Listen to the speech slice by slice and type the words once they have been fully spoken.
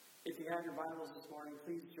If you have your Bibles this morning,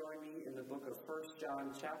 please join me in the book of 1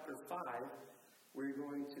 John chapter 5. We're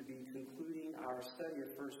going to be concluding our study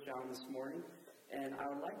of 1 John this morning. And I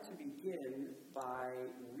would like to begin by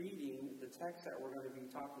reading the text that we're going to be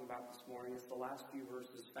talking about this morning. It's the last few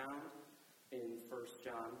verses found in 1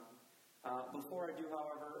 John. Before I do,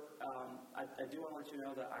 however, I do want to let you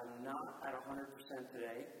know that I'm not at 100%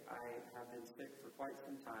 today. I have been sick for quite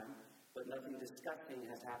some time, but nothing disgusting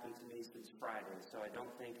has happened to me since Friday, so I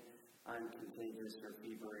don't think I'm contagious or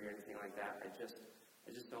fever or anything like that. I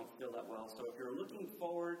just don't feel that well. So if you're looking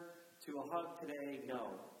forward to a hug today,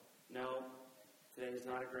 no, today is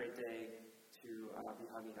not a great day to be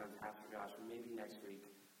hugging on Pastor Josh, and maybe next week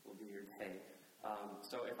will be your day.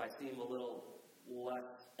 So if I seem a little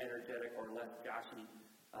less energetic or less Joshy,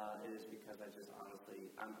 it is because I just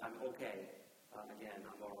honestly, I'm okay. Again,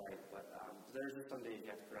 I'm all right, but there's just some days you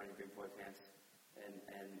have to put on your big boy pants, and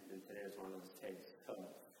today is one of those days. So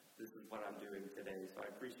this is what I'm doing today. So I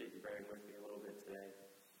appreciate you bearing with me a little bit today.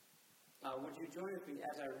 Would you join with me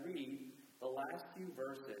as I read the last few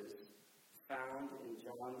verses found in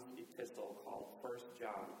John's epistle called 1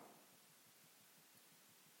 John?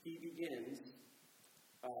 He begins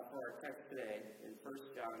for our text today in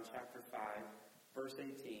 1 John chapter 5, verse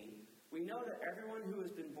 18. We know that everyone who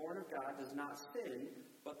has been born of God does not sin,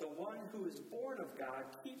 but the one who is born of God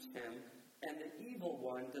keeps him, and the evil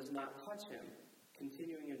one does not touch him.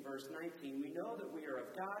 Continuing in verse 19, we know that we are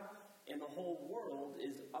of God, and the whole world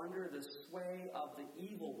is under the sway of the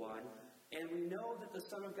evil one, and we know that the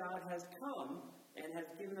Son of God has come and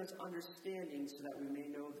has given us understanding so that we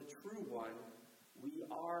may know the true one. We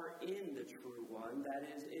are in the true one, that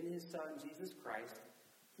is, in his Son, Jesus Christ.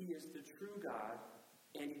 He is the true God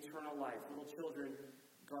and eternal life. Little children,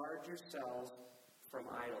 guard yourselves from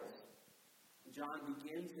idols. John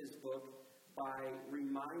begins his book by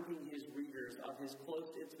reminding his readers of his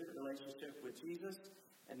close, intimate relationship with Jesus.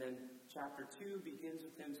 And then chapter 2 begins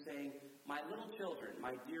with him saying, my little children,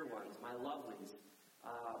 my dear ones, my lovelies,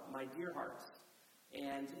 my dear hearts.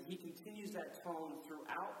 And he continues that tone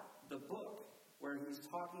throughout the book, where he's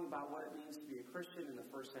talking about what it means to be a Christian in the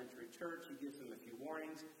first century church. He gives them a few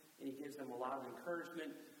warnings, and he gives them a lot of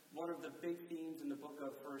encouragement. One of the big themes in the book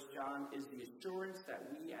of 1 John is the assurance that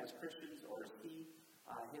we as Christians, or as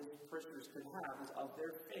his parishioners could have, is of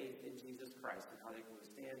their faith in Jesus Christ and how they can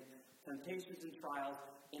withstand temptations and trials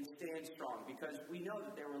and stand strong. Because we know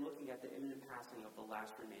that they were looking at the imminent passing of the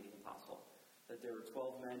last remaining apostle, that there were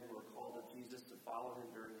 12 men who were called of Jesus to follow him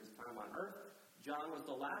during his time on earth. John was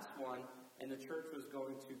the last one, and the church was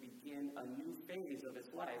going to begin a new phase of its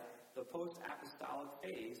life, the post-apostolic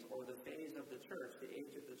phase, or the phase of the church, the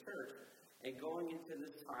age of the church. And going into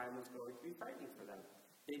this time was going to be frightening for them.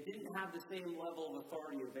 They didn't have the same level of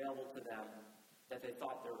authority available to them that they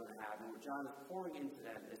thought they were going to have. And what John is pouring into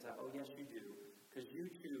them is that, oh, yes, you do, because you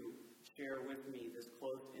too share with me this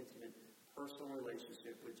close, intimate, personal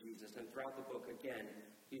relationship with Jesus. And throughout the book, again,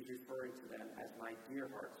 he's referring to them as my dear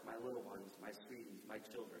hearts, my little ones, my sweeties, my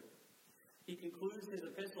children. He concludes his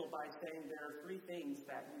epistle by saying there are three things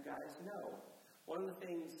that you guys know. One of the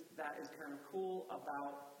things that is kind of cool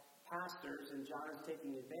about pastors, and John is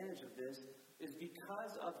taking advantage of this, is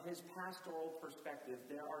because of his pastoral perspective,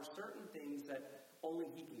 there are certain things that only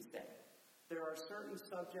he can say. There are certain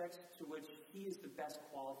subjects to which he is the best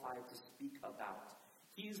qualified to speak about.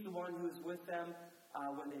 He's the one who is with them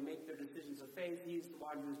when they make their decisions of faith. He's the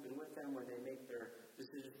one who's been with them when they make their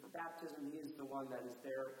decisions for baptism. He is the one that is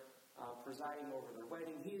there presiding over their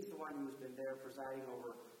wedding. He is the one who's been there presiding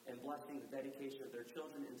over and blessing the dedication of their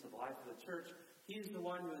children into the life of the church. He's the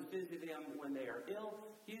one who is visiting them when they are ill.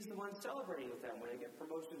 He's the one celebrating with them when they get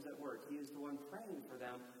promotions at work. He is the one praying for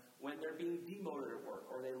them when they're being demoted at work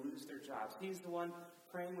or they lose their jobs. He's the one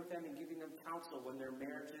praying with them and giving them counsel when their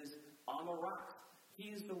marriage is on the rocks.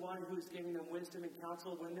 He's the one who is giving them wisdom and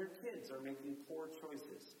counsel when their kids are making poor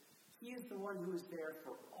choices. He is the one who is there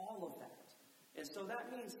for all of that. And so that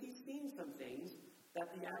means he's seen some things that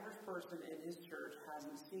the average person in his church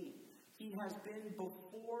hasn't seen. He has been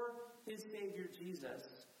before his Savior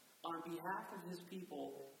Jesus on behalf of his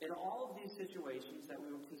people in all of these situations that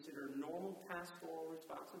we would consider normal pastoral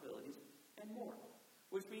responsibilities and more.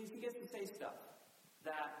 Which means he gets to say stuff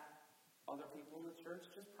that other people in the church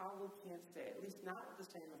just probably can't say, at least not with the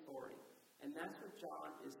same authority. And that's what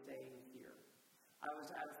John is saying here. I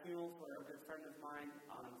was at a funeral for a good friend of mine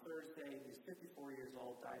on Thursday. He's 54 years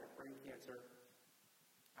old, died of brain cancer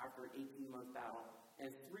after an 18-month battle.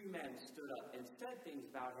 And three men stood up and said things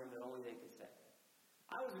about him that only they could say.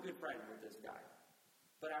 I was a good friend with this guy.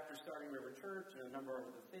 But after starting River Church and a number of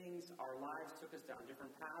other things, our lives took us down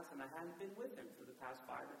different paths, and I hadn't been with him for the past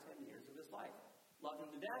 5 or 10 years of his life. loved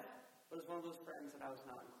him to death, but was one of those friends that I was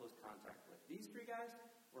not in close contact with. These three guys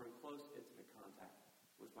were in close, intimate contact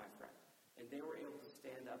with my friend. And they were able to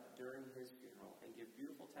stand up during his funeral and give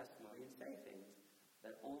beautiful testimony and say things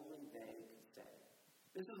that only they could say.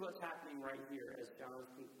 This is what's happening right here as John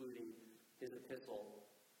is concluding his epistle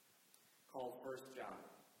called 1 John.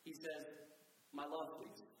 He says, my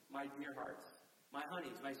lovelies, my dear hearts, my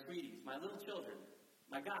honeys, my sweeties, my little children,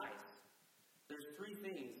 my guys, there's three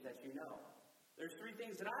things that you know. There's three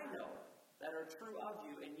things that I know that are true of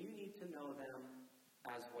you, and you need to know them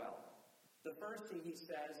as well. The first thing he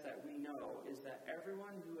says that we know is that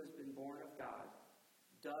everyone who has been born of God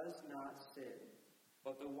does not sin,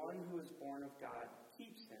 but the one who is born of God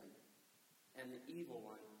keeps him, and the evil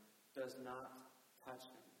one does not touch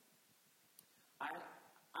him.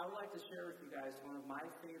 I would like to share with you guys one of my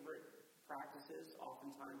favorite practices.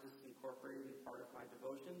 Oftentimes it's incorporated in part of my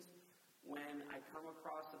devotions when I come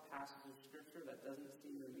across a passage of Scripture that doesn't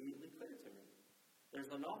seem immediately clear to me. There's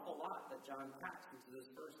an awful lot that John packs into this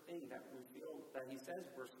first thing that we feel that he says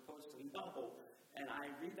we're supposed to know. And I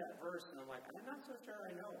read that verse and I'm like, I'm not so sure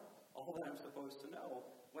I know all that I'm supposed to know.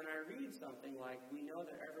 When I read something like, we know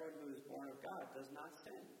that everyone who is born of God does not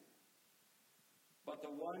sin. But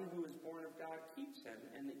the one who is born of God keeps him,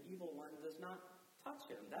 and the evil one does not touch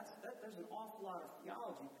him. There's an awful lot of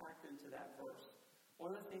theology packed into that verse.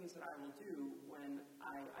 One of the things that I will do when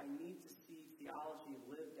I need to see theology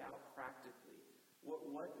lived out practically,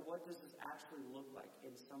 what does this actually look like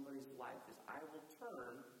in somebody's life, is I will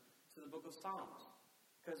turn to the book of Psalms.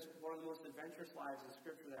 Because one of the most adventurous lives in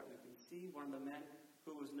Scripture that we can see, one of the men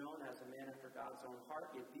who was known as a man after God's own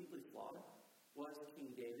heart, yet deeply flawed, was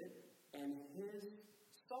King David. And his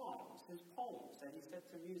songs, his poems that he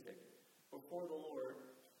set to music before the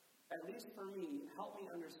Lord, at least for me, help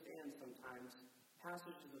me understand sometimes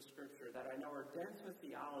passages of Scripture that I know are dense with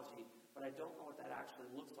theology, but I don't know what that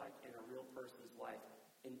actually looks like in a real person's life.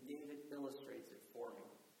 And David illustrates it for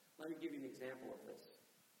me. Let me give you an example of this.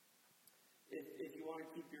 If you want to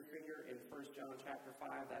keep your finger in 1 John chapter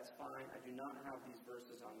 5, that's fine. I do not have these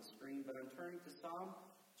verses on the screen, but I'm turning to Psalm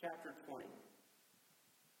chapter 20.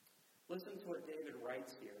 Listen to what David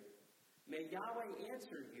writes here. May Yahweh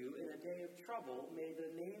answer you in a day of trouble. May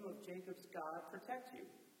the name of Jacob's God protect you.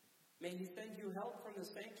 May he send you help from the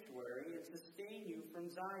sanctuary and sustain you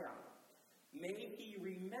from Zion. May he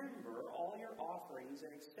remember all your offerings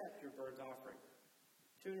and accept your burnt offering.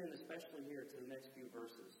 Tune in especially here to the next few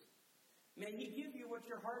verses. May he give you what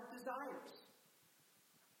your heart desires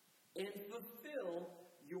and fulfill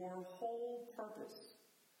your whole purpose.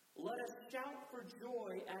 Let us shout for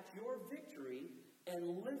joy at your victory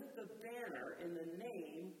and lift the banner in the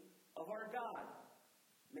name of our God.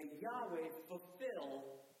 May Yahweh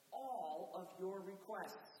fulfill all of your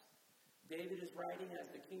requests. David is writing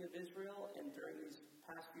as the king of Israel, and during these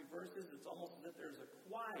past few verses, it's almost as if there's a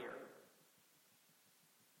choir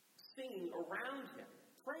singing around him,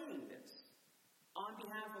 praying this on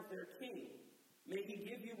behalf of their king. May he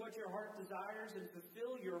give you what your heart desires and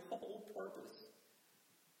fulfill your whole purpose.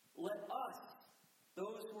 Let us,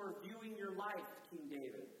 those who are viewing your life, King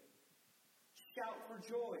David, shout for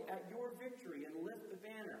joy at your victory and lift the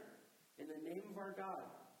banner in the name of our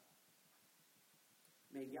God.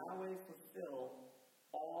 May Yahweh fulfill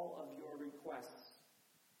all of your requests.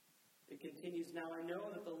 It continues, now I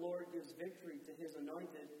know that the Lord gives victory to his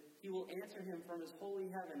anointed. He will answer him from his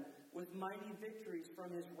holy heaven with mighty victories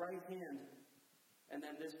from his right hand. And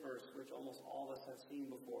then this verse, which almost all of us have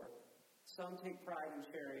seen before. Some take pride in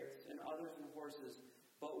chariots and others in horses,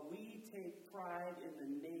 but we take pride in the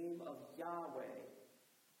name of Yahweh,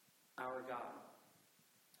 our God.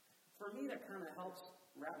 For me, that kind of helps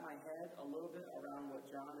wrap my head a little bit around what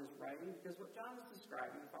John is writing, because what John is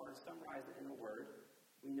describing, if I were to summarize it in a word,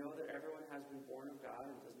 we know that everyone has been born of God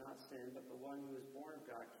and does not sin, but the one who is born of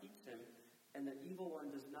God keeps him, and the evil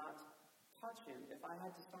one does not touch him. If I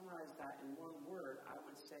had to summarize that in one word, I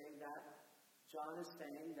would say that John is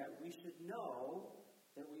saying that we should know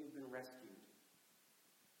that we've been rescued.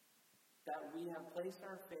 That we have placed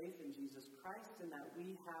our faith in Jesus Christ and that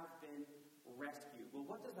we have been rescued. Well,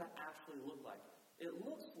 what does that actually look like? It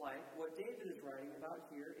looks like what David is writing about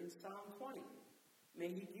here in Psalm 20.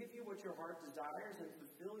 May he give you what your heart desires and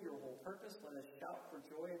fulfill your whole purpose. Let us shout for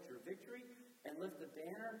joy at your victory and lift the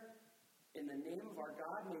banner in the name of our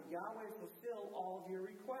God. May Yahweh fulfill all of your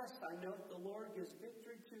requests. I know that the Lord gives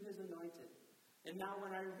victory to his anointed. And now when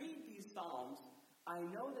I read these Psalms, I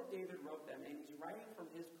know that David wrote them, and he's writing from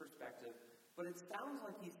his perspective, but it sounds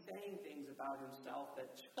like he's saying things about himself that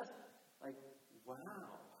just, like,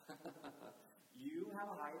 wow, you have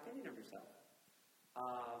a high opinion of yourself.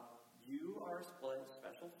 You are a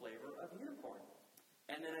special flavor of unicorn.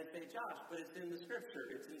 And then I say, Josh, but it's in the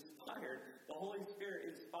Scripture. It's inspired. The Holy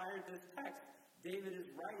Spirit inspired this text. David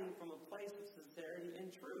is writing from a place of sincerity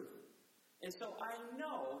and truth. And so I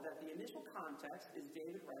know that the initial context is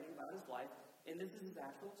David writing about his life, and this is his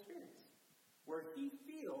actual experience, where he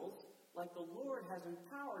feels like the Lord has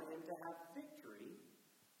empowered him to have victory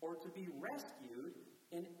or to be rescued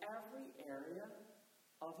in every area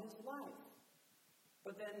of his life.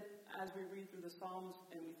 But then, as we read through the Psalms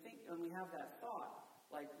and we think, and we have that thought,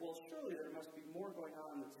 like, well, surely there must be more going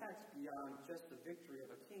on in the text beyond just the victory of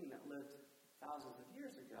a king that lived thousands of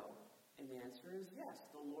years ago. And the answer is yes.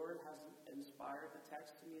 The Lord has inspired the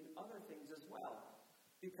text to mean other things as well.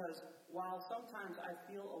 Because while sometimes I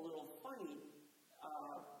feel a little funny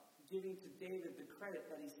giving to David the credit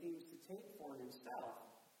that he seems to take for himself,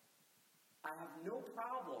 I have no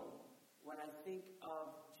problem when I think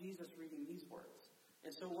of Jesus reading these words.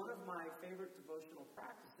 And so one of my favorite devotional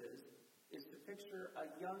practices is to picture a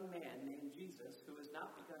young man named Jesus who has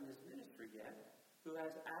not begun his ministry yet, who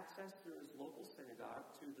has access through his local synagogue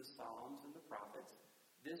to the Psalms and the prophets.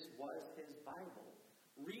 This was his Bible.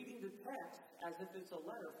 Reading the text as if it's a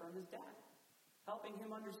letter from his dad, helping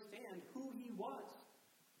him understand who he was,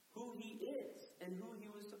 who he is, and who he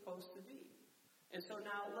was supposed to be. And so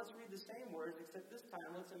now let's read the same words, except this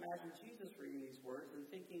time let's imagine Jesus reading these words and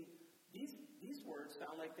thinking, these words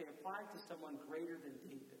sound like they apply to someone greater than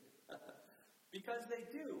David. Because they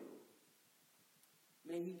do.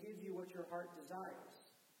 May he give you what your heart desires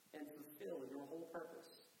and fulfill your whole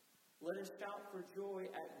purpose. Let us shout for joy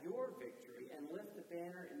at your victory and lift the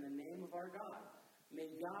banner in the name of our God.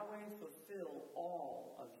 May Yahweh fulfill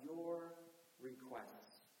all of your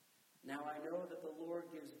requests. Now I know that the Lord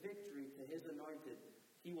gives victory to his anointed.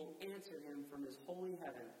 He will answer him from his holy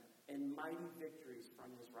heaven and mighty victories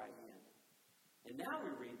from his right hand. And now we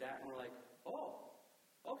read that and we're like, oh,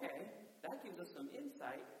 okay, that gives us some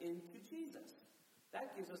insight into Jesus.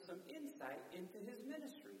 That gives us some insight into his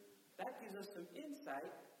ministry. That gives us some insight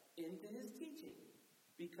into his teaching.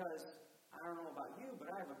 Because, I don't know about you, but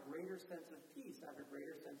I have a greater sense of peace, I have a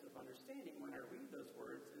greater sense of understanding when I read those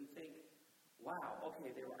words and think, wow,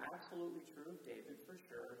 okay, they were absolutely true of David for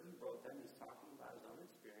sure. He wrote them. He's talking about his own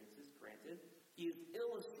experiences, granted. He is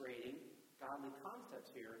illustrating godly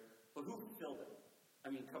concepts here, but who fulfilled it?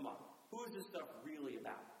 I mean, come on. Who is this stuff really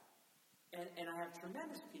about? And I have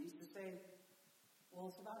tremendous peace to say, well,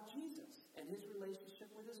 it's about Jesus and his relationship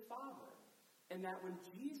with his Father. And that when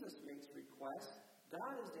Jesus makes requests,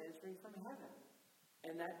 God is answering from heaven.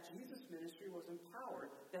 And that Jesus' ministry was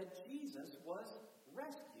empowered, that Jesus was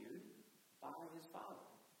rescued by his Father.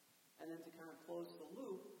 And then to kind of close the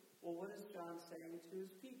loop, well, what is John saying to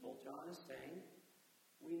his people? John is saying,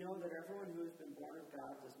 we know that everyone who has been born of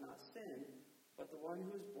God does not sin, but the one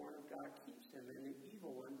who is born of God keeps him, and the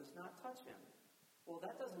evil one does not touch him. Well,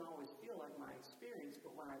 that doesn't always feel like my experience,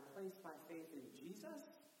 but when I place my faith in Jesus,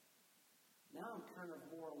 now I'm kind of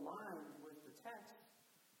more aligned with the text,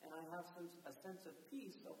 and I have a sense of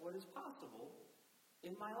peace of what is possible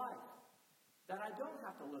in my life. That I don't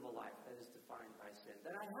have to live a life that is defined by sin.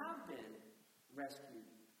 That I have been rescued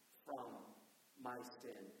from my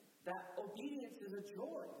sin. That obedience is a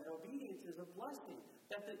joy. That obedience is a blessing.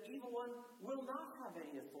 That the evil one will not have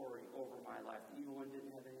any authority over my life. The evil one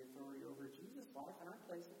didn't have any authority over Jesus' life, and I'm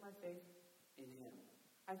placing my faith in him.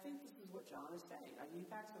 I think this is what John is saying. He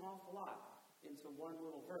packs an awful lot into one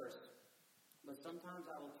little verse. But sometimes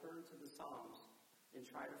I will turn to the Psalms and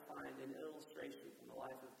try to find an illustration from the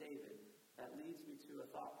life of David that leads me to a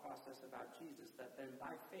thought process about Jesus that then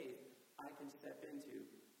by faith I can step into,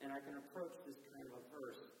 and I can approach this kind of a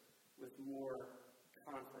verse with more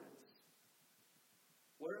confidence.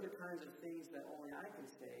 What are the kinds of things that only I can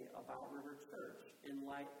say about River Church in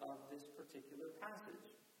light of this particular passage?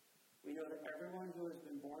 We know that everyone who has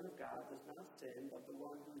been born of God does not sin, but the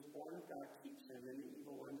one who is born of God keeps him, and the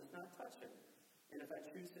evil one does not touch him. And if I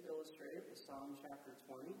choose to illustrate it with Psalm chapter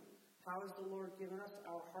 20, how has the Lord given us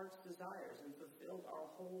our heart's desires and fulfilled our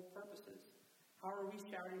whole purposes? How are we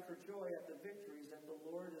shouting for joy at the victories that the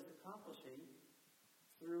Lord is accomplishing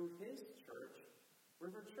through his church,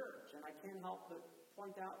 River Church? And I can't help but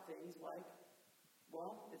point out things like,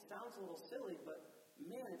 well, it sounds a little silly, but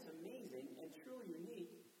man, it's amazing and truly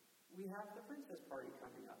unique. We have the Princess Party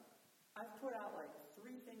coming up. I've put out like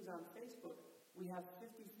 3 things on Facebook. We have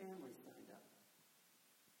 50 families signed up.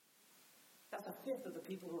 That's a fifth of the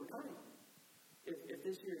people who are coming. If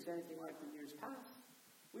this year is anything like the years past,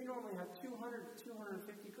 we normally have 200 to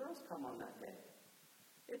 250 girls come on that day.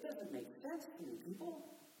 It doesn't make sense to me, people.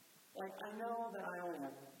 Like, I know that I only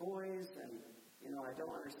have boys, and, I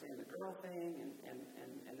don't understand the girl thing,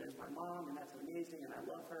 and there's my mom, and that's amazing, and I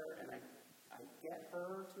love her, and I I get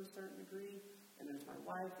her to a certain degree, and there's my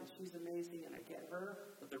wife, and she's amazing, and I get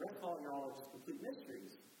her, but the rest of all y'all are just complete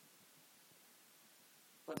mysteries.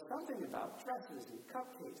 But something about dresses and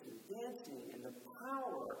cupcakes and dancing and the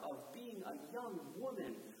power of being a young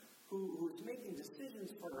woman who's making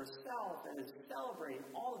decisions for herself and is celebrating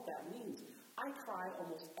all that that means. I cry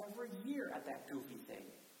almost every year at that goofy thing.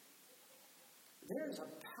 There's a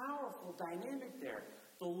powerful dynamic there.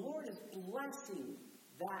 The Lord is blessing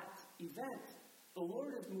that event. The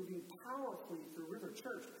Lord is moving powerfully through River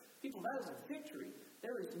Church. People, that is a victory.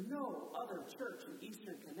 There is no other church in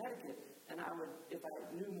Eastern Connecticut, and I would, if I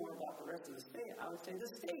knew more about the rest of the state, I would say the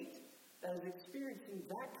state that is experiencing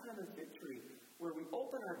that kind of victory, where we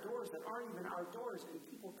open our doors that aren't even our doors, and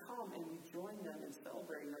people come and we join them in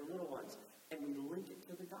celebrating their little ones, and we link it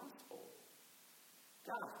to the gospel.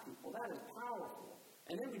 Gosh, people, that is powerful.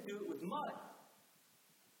 And then we do it with mud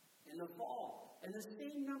in the fall. And the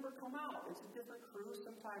same number come out. It's a different crew.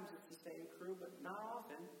 Sometimes it's the same crew, but not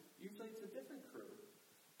often. Usually it's a different crew.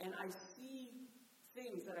 And I see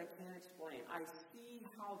things that I can't explain. I see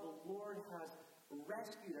how the Lord has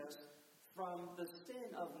rescued us from the sin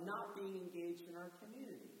of not being engaged in our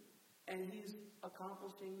community. And He's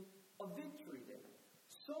accomplishing a victory there.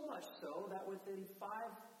 So much so that within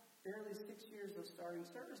barely 6 years of starting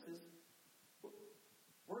services,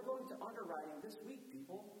 we're going to underwriting this week,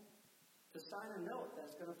 people, to sign a note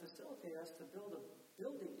that's going to facilitate us to build a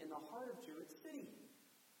building in the heart of Jewett City.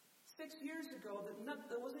 6 years ago,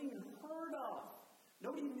 that wasn't even heard of.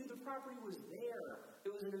 Nobody knew the property was there.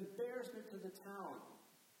 It was an embarrassment to the town.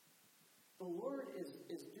 The Lord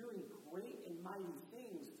is doing great and mighty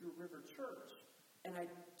things through River Church. And I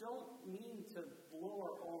don't mean to blow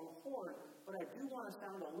our own horn, but I do want to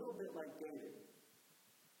sound a little bit like David.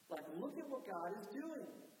 Like, look at what God is doing.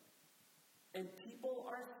 And people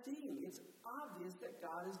are seeing. It's obvious that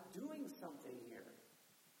God is doing something here.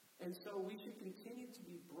 And so we should continue to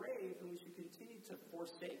be brave, and we should continue to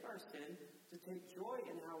forsake our sin, to take joy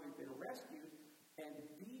in how we've been rescued, and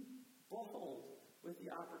be bold with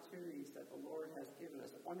the opportunities that the Lord has given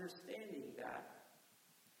us, understanding that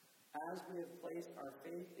as we have placed our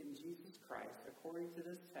faith in Jesus Christ, according to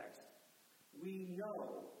this text, we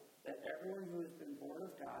know that everyone who has been born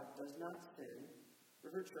of God does not sin.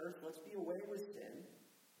 River Church, let's be away with sin.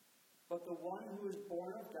 But the one who is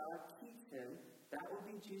born of God keeps him. That would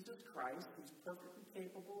be Jesus Christ, who's perfectly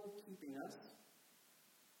capable of keeping us.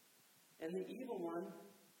 And the evil one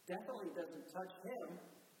definitely doesn't touch him.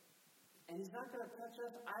 And he's not going to touch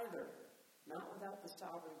us either. Not without the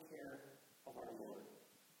sovereign care of our Lord.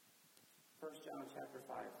 1 John chapter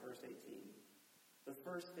 5, verse 18. The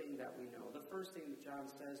first thing that we know, the first thing that John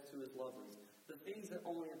says to his lovelies, the things that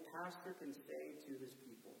only a pastor can say to his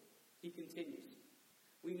people. He continues,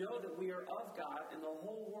 we know that we are of God, and the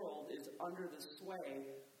whole world is under the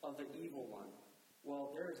sway of the evil one.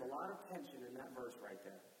 Well, there is a lot of tension in that verse right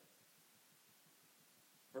there.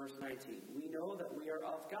 Verse 19, we know that we are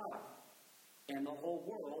of God, and the whole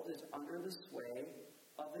world is under the sway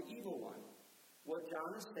of the evil one. What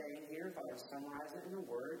John is saying here, if I were to summarize it in a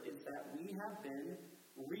word, is that we have been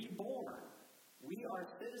reborn. We are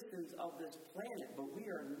citizens of this planet, but we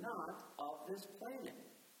are not of this planet.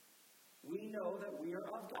 We know that we are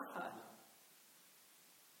of God.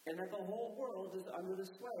 And that the whole world is under the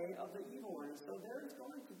sway of the evil one. So there is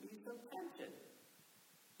going to be some tension.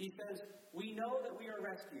 He says, we know that we are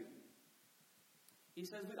rescued. He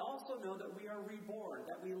says, we also know that we are reborn,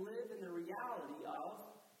 that we live in the reality of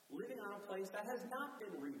living on a place that has not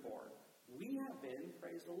been reborn. We have been,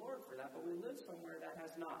 praise the Lord for that, but we live somewhere that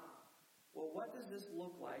has not. Well, what does this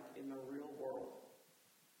look like in the real world?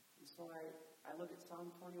 And so I look at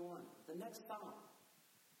Psalm 21, the next psalm.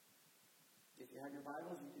 If you have your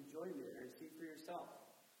Bibles, you can join me there and see for yourself.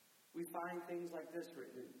 We find things like this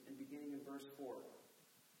written and beginning in verse 4.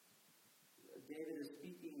 David is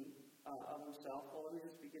speaking of himself. Well, let me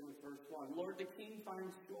just begin with verse 1. Lord, the king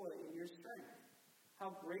finds joy in your strength.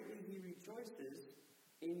 How greatly he rejoices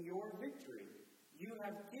in your victory. You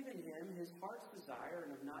have given him his heart's desire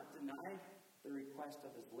and have not denied the request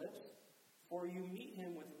of his lips. For you meet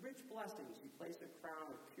him with rich blessings. You place a crown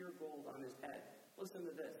of pure gold on his head. Listen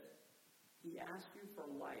to this. He asked you for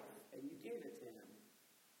life, and you gave it to him.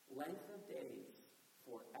 Length of days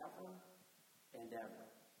forever and ever.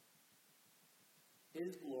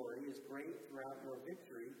 His glory is great throughout your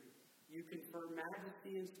victory. You confer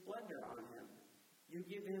majesty and splendor on him. You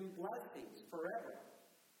give him blessings forever.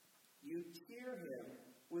 You cheer him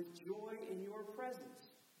with joy in your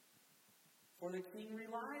presence. For the king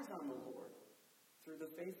relies on the Lord. Through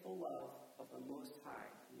the faithful love of the Most High,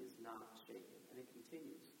 he is not shaken. And it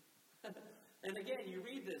continues. And again, you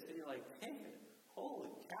read this and you're like, David,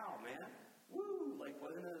 holy cow, man. Woo! Like,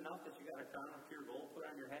 wasn't it enough that you got a crown of pure gold put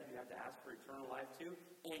on your head? You have to ask for eternal life too?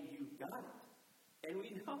 And you got it. And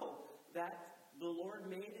we know that the Lord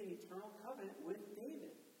made an eternal covenant with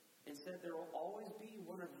David and said there will always be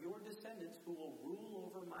one of your descendants who will rule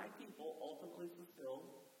over my people, ultimately fulfilled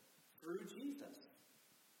through Jesus.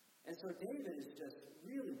 And so David is just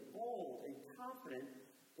really bold and confident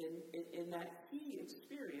in that he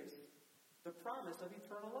experienced the promise of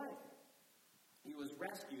eternal life. He was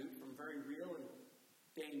rescued from very real and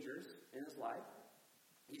dangers in his life.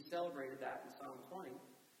 He celebrated that in Psalm 20.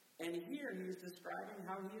 And here he is describing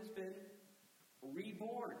how he has been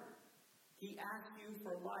reborn. He asked you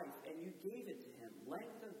for life, and you gave it to him,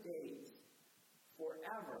 length of days,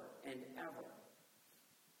 forever and ever.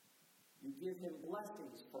 You give him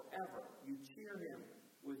blessings forever. You cheer him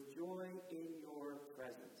with joy in your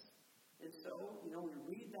presence. And so, we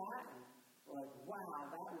read that, and we're like, wow,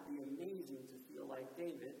 that would be amazing to feel like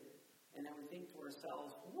David. And then we think to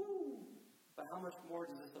ourselves, woo! But how much more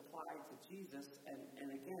does this apply to Jesus? And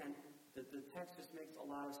again, the text just makes a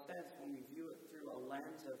lot of sense when we view it through a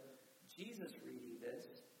lens of Jesus reading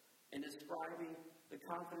this and describing the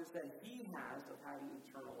confidence that he has of having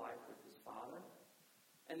eternal life with his Father.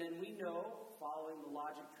 And then we know, following the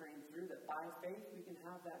logic train through, that by faith we can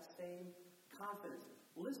have that same confidence.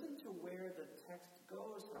 Listen to where the text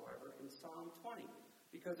goes, however, in Psalm 20.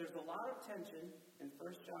 Because there's a lot of tension in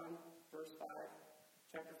 1 John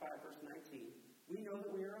chapter 5, verse 19. We know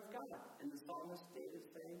that we are of God. And the psalmist David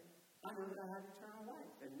is saying, I know that I have eternal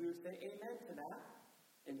life. And we would say amen to that.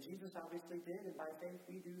 And Jesus obviously did, and by faith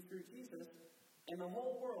we do through Jesus. And the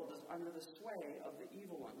whole world is under the sway of the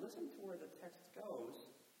evil one. Listen to where the text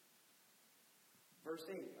goes. Verse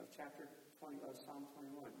 8 of chapter 20 of Psalm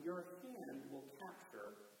 21. Your hand will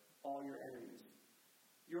capture all your enemies.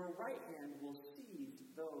 Your right hand will seize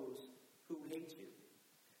those who hate you.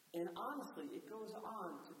 And honestly, it goes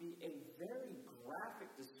on to be a very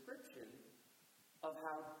graphic description of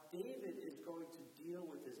how David is going to deal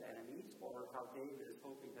with his enemies, or how David is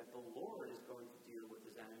hoping that the Lord is going to deal with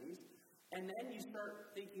his enemies. And then you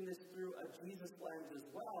start thinking this through a Jesus lens as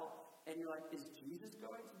well, and you're like, is Jesus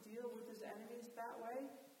going to deal with his enemies that way?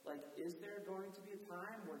 Like, is there going to be a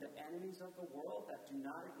time where the enemies of the world that do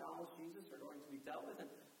not acknowledge Jesus are going to be dealt with? And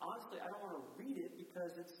honestly, I don't want to read it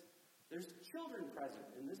because there's children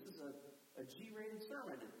present, and this is a G-rated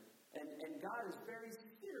sermon. And God is very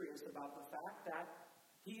serious about the fact that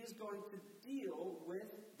he is going to deal with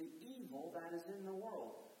the evil that is in the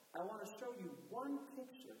world. I want to show you one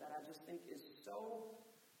picture that I just think is so...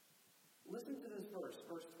 Listen to this verse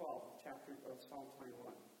 12 of Psalm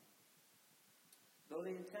 21. Though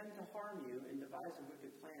they intend to harm you and devise a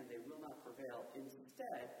wicked plan, they will not prevail.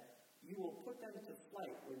 Instead, you will put them to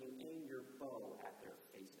flight when you aim your bow at their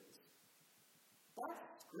faces.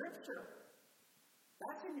 That's Scripture.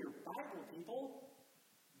 That's in your Bible, people.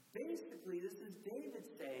 Basically, this is David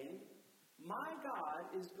saying, my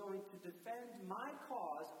God is going to defend my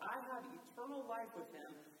cause. I have eternal life with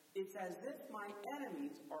him. It's as if my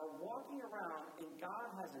enemies are walking around and God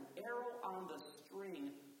has an arrow on the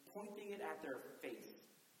string pointing it at their face.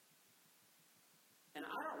 And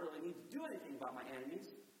I don't really need to do anything about my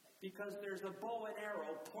enemies because there's a bow and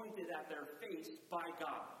arrow pointed at their face by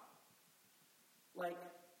God. Like,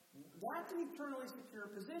 that's an eternally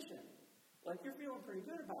secure position. Like, you're feeling pretty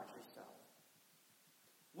good about yourself.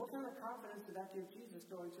 What kind of confidence did that give Jesus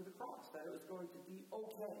going to the cross? That it was going to be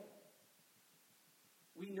okay.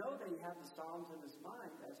 We know that he had the Psalms in his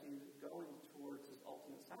mind as he was going towards his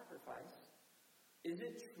ultimate sacrifice. Is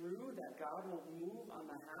it true that God will move on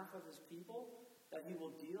behalf of his people? That he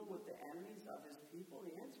will deal with the enemies of his people?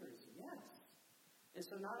 The answer is yes. And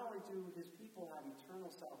so not only do his people have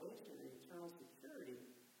eternal salvation and eternal security,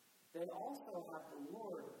 they also have the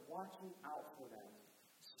Lord watching out for them.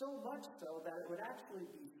 So much so that it would actually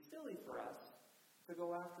be silly for us to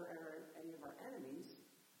go after any of our enemies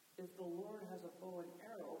if the Lord has a bow and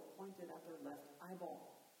arrow pointed at their left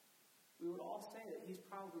eyeball. We would all say that he's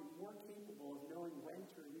probably more capable of knowing when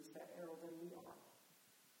to release that arrow than we are.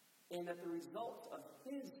 And that the results of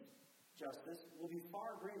his justice will be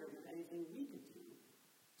far greater than anything we could do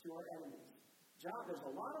to our enemies. John, there's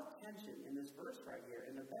a lot of tension in this verse right here,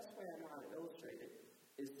 and the best way I know how to illustrate it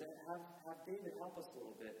is to have David help us a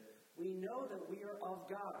little bit. We know that we are of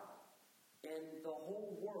God, and the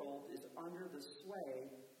whole world is under the sway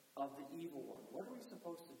of the evil one. What are we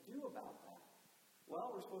supposed to do about that? Well,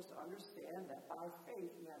 we're supposed to understand that by faith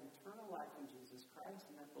we have eternal life in Jesus Christ,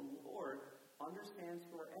 and that the Lord understands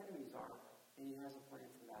who our enemies are, and he has a plan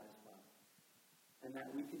for that as well. And that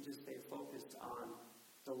we can just stay focused on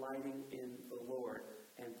delighting in the Lord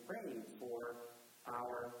and praying for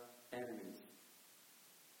our enemies.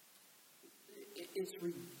 It's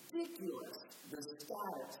ridiculous, the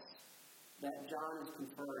status that John is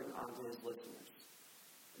conferring onto his listeners,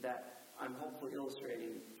 that I'm hopefully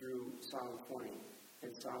illustrating through Psalm 20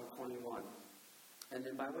 and Psalm 21. And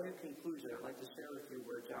then by way of conclusion, I'd like to share with you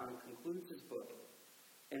where John concludes his book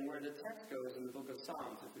and where the text goes in the book of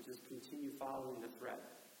Psalms, if we just continue following the thread.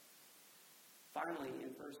 Finally,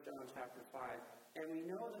 in 1 John chapter 5, and we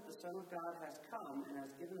know that the Son of God has come and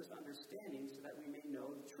has given us understanding so that we may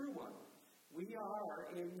know the true one. We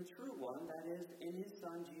are in the true one, that is, in his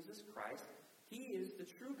Son, Jesus Christ. He is the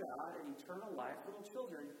true God and eternal life. Little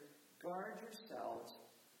children, guard yourselves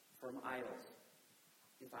from idols.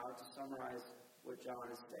 If I were to summarize what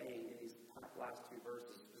John is saying in these last two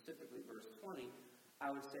verses, specifically verse 20,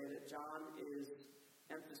 I would say that John is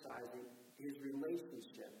emphasizing his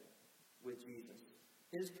relationship with Jesus.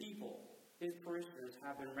 His people, his parishioners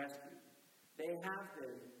have been rescued. They have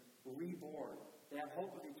been reborn. They have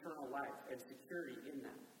hope of eternal life and security in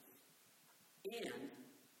that. And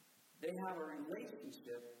they have a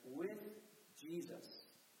relationship with Jesus.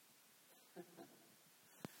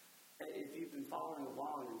 If you've been following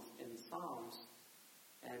along in Psalms,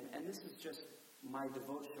 and this is just my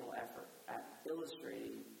devotional effort at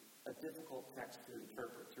illustrating a difficult text to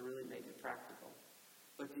interpret, to really make it practical.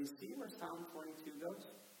 But do you see where Psalm 22 goes?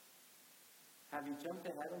 Have you jumped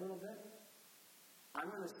ahead a little bit? I'm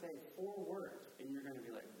going to say 4 words, and you're going to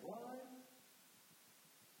be like, what?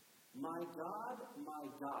 My God, my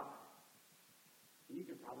God. And you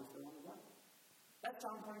can probably fill in the blank. That's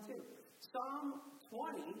Psalm 22. Psalm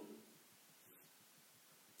 20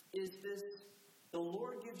 is this, the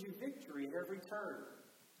Lord gives you victory at every turn.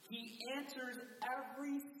 He answers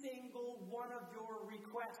every single one of your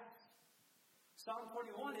requests. Psalm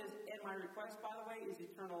 21 is, and my request, by the way, is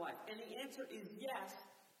eternal life. And the answer is yes,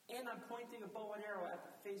 and I'm pointing a bow and arrow at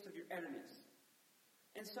the face of your enemies.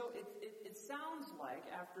 And so it sounds like,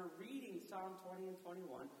 after reading Psalm 20 and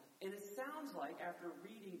 21, and it sounds like, after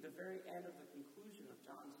reading the very end of the conclusion of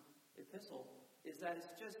John's epistle, is that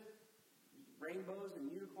it's just rainbows and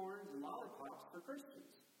unicorns and lollipops for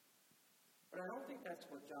Christians. But I don't think that's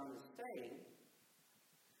what John is saying,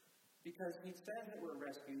 because he says that we're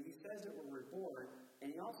rescued, he says that we're reborn,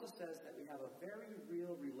 and he also says that we have a very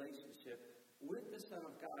real relationship with the Son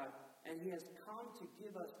of God, and he has come to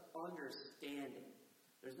give us understanding.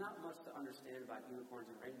 There's not much to understand about unicorns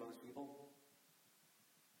and rainbows, people.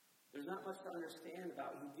 There's not much to understand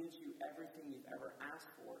about. He gives you everything you've ever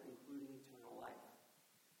asked for, including eternal life.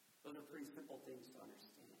 Those are pretty simple things to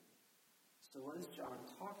understand. So what is John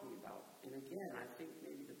talking about? And again, I think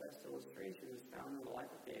maybe the best illustration is found in the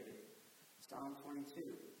life of David. Psalm 22.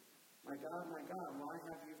 My God, why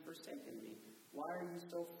have you forsaken me? Why are you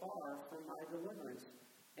so far from my deliverance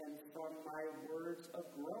and from my words of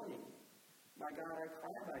groaning? My God, I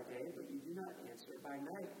cry by day, but you do not answer. By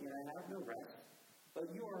night, yet I have no rest. But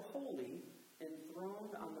you are holy,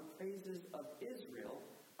 enthroned on the praises of Israel.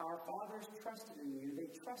 Our fathers trusted in you. They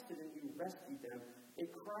trusted in you, rescued them. They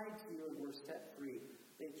cried to you and were set free.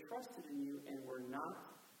 They trusted in you and were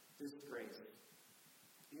not disgraced.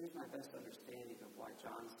 Here's my best understanding of why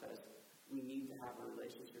John says we need to have a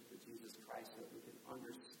relationship with Jesus Christ so that we can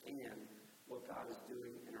understand what God is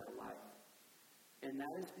doing in our life. And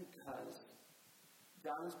that is because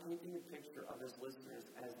John is painting a picture of his listeners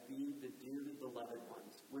as being the dearly beloved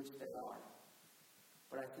ones, which they are.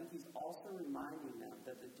 But I think he's also reminding them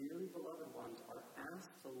that the dearly beloved ones are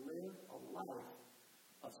asked to live a life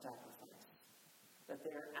of sacrifice. That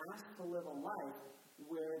they are asked to live a life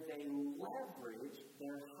where they leverage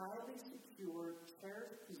their highly secure,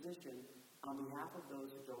 cherished position on behalf of those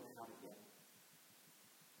who don't have it yet.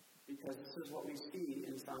 Because this is what we see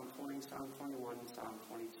in Psalm 20, Psalm 21, and Psalm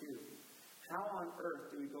 22. How on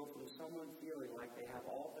earth do we go from someone feeling like they have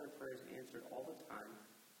all of their prayers answered all the time,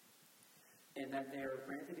 and that they are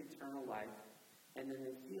granted eternal life, and then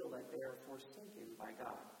they feel that they are forsaken by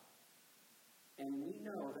God? And we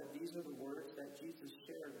know that these are the words that Jesus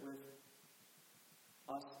shared with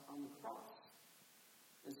us on the cross.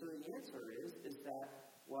 And so the answer is that,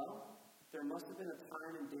 well, there must have been a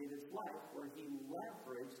time in David's life where he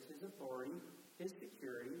leveraged his authority, his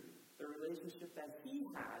security, the relationship that he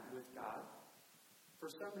had with God for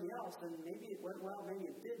somebody else, and maybe it went well, maybe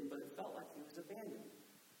it didn't, but it felt like he was abandoned.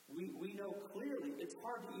 We know clearly, it's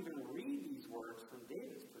hard to even read these words from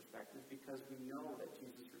David's perspective because we know that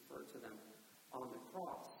Jesus referred to them on the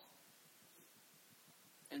cross.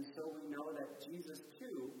 And so we know that Jesus,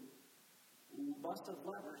 too, must have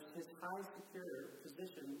leveraged his high secure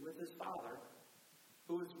position with his Father,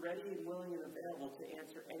 who was ready and willing and available to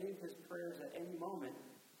answer any of his prayers at any moment,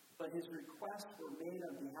 but his requests were made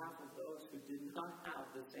on behalf of those who did not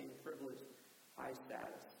have the same privileged high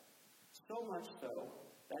status. So much so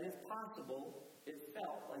that if possible, it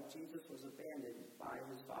felt like Jesus was abandoned by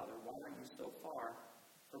his Father. Why are you so far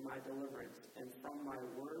from my deliverance and from my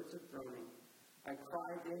words of groaning? I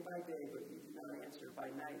cry day by day, but you do not answer.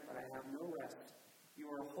 By night, but I have no rest. You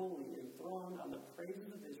are holy, enthroned on the praises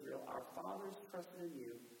of Israel. Our fathers trusted in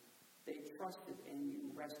you. They trusted and you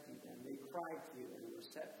rescued them. They cried to you and were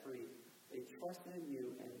set free. They trusted in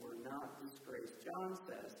you and were not disgraced. John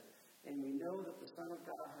says, and we know that the Son of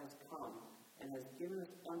God has come and has given us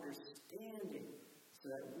understanding so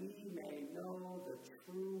that we may know the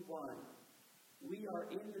true one. We are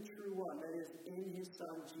in the true one, that is, in his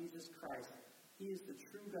Son, Jesus Christ. He is the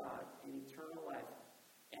true God in eternal life.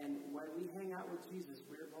 And when we hang out with Jesus,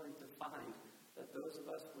 we're going to find that those of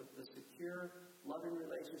us with the secure, loving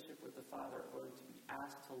relationship with the Father are going to be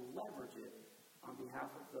asked to leverage it on behalf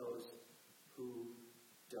of those who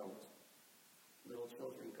don't. Little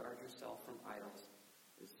children, guard yourself from idols.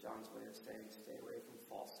 It's John's way of saying stay away from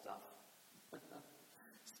false stuff.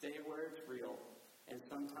 Stay where it's real. And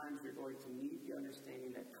sometimes you're going to need the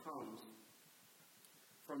understanding that comes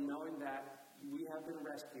from knowing that we have been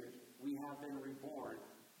rescued, we have been reborn,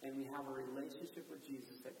 and we have a relationship with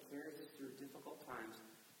Jesus that carries us through difficult times,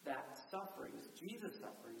 that sufferings, Jesus'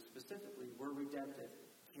 sufferings specifically, were redemptive.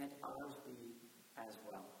 Can't ours be as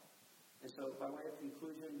well? And so, by way of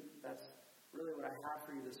conclusion, that's really what I have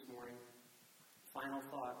for you this morning. Final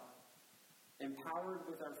thought. Empowered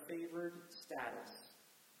with our favored status,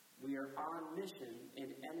 we are on mission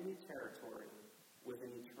in enemy territory with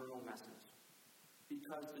an eternal message.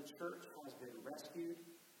 Because the church has been rescued,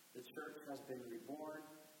 the church has been reborn,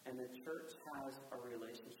 and the church has a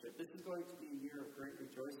relationship. This is going to be a year of great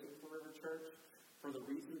rejoicing for River Church for the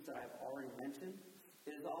reasons that I've already mentioned.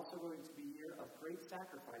 It is also going to be a year of great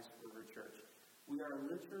sacrifice for River Church. We are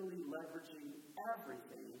literally leveraging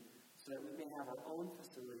everything so that we may have our own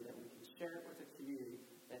facility that we can share it with a community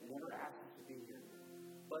that never asked us to be here,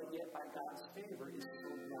 but yet by God's favor is so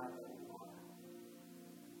glad that we are.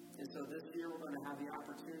 And so this year we're going to have the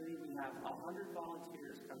opportunity. We have 100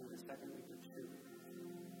 volunteers coming the second week of June.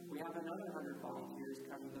 We have another 100 volunteers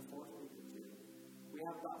coming the fourth week of June. We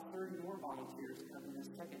have about 30 more volunteers coming the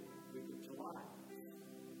second week of July.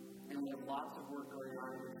 And we have lots of work going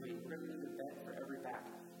on between ribbon and bed for every back.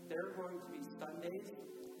 There are going to be Sundays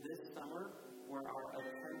this summer where our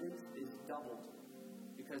attendance is doubled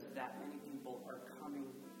because that many people are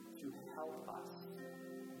coming to help us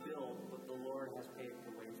build what the Lord has paved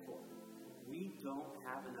the way for. We don't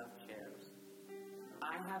have enough chairs.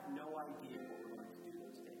 I have no idea what we're going to do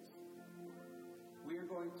those days. We are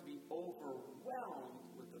going to be overwhelmed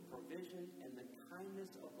with the provision and the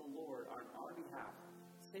kindness of the Lord on our behalf,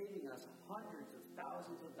 saving us hundreds of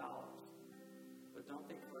thousands of dollars. But don't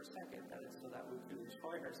think for a second that it's so that we can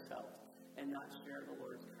enjoy ourselves and not share the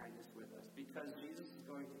Lord's kindness with us, because Jesus is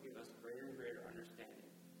going to give us greater and greater understanding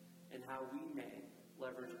in how we may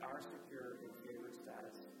leverage our secure and favored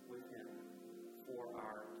status with Him for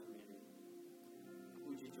our community.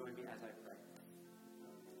 Would you join me as I pray?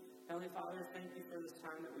 Heavenly Father, thank you for this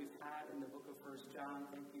time that we've had in the book of 1 John.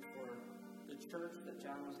 Thank you for the church that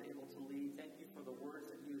John was able to lead. Thank you for the words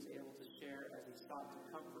that he was able to share as he sought to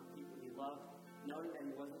comfort people he loved, knowing that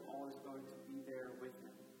he wasn't always going to be there with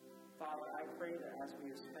them. Father, I pray that as we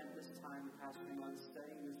have spent this time the past few months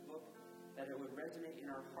studying this book, that it would resonate in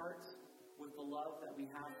our hearts with the love that we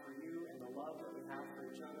have for you and the love that we have for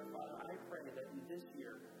each other. Father, I pray that in this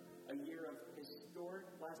year, a year of historic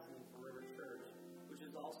blessing for River Church, which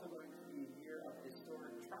is also going to be a year of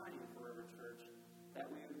historic trying for River Church, that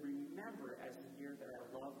we would remember as a year that our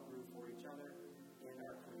love grew for each other and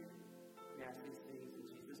our community. We ask these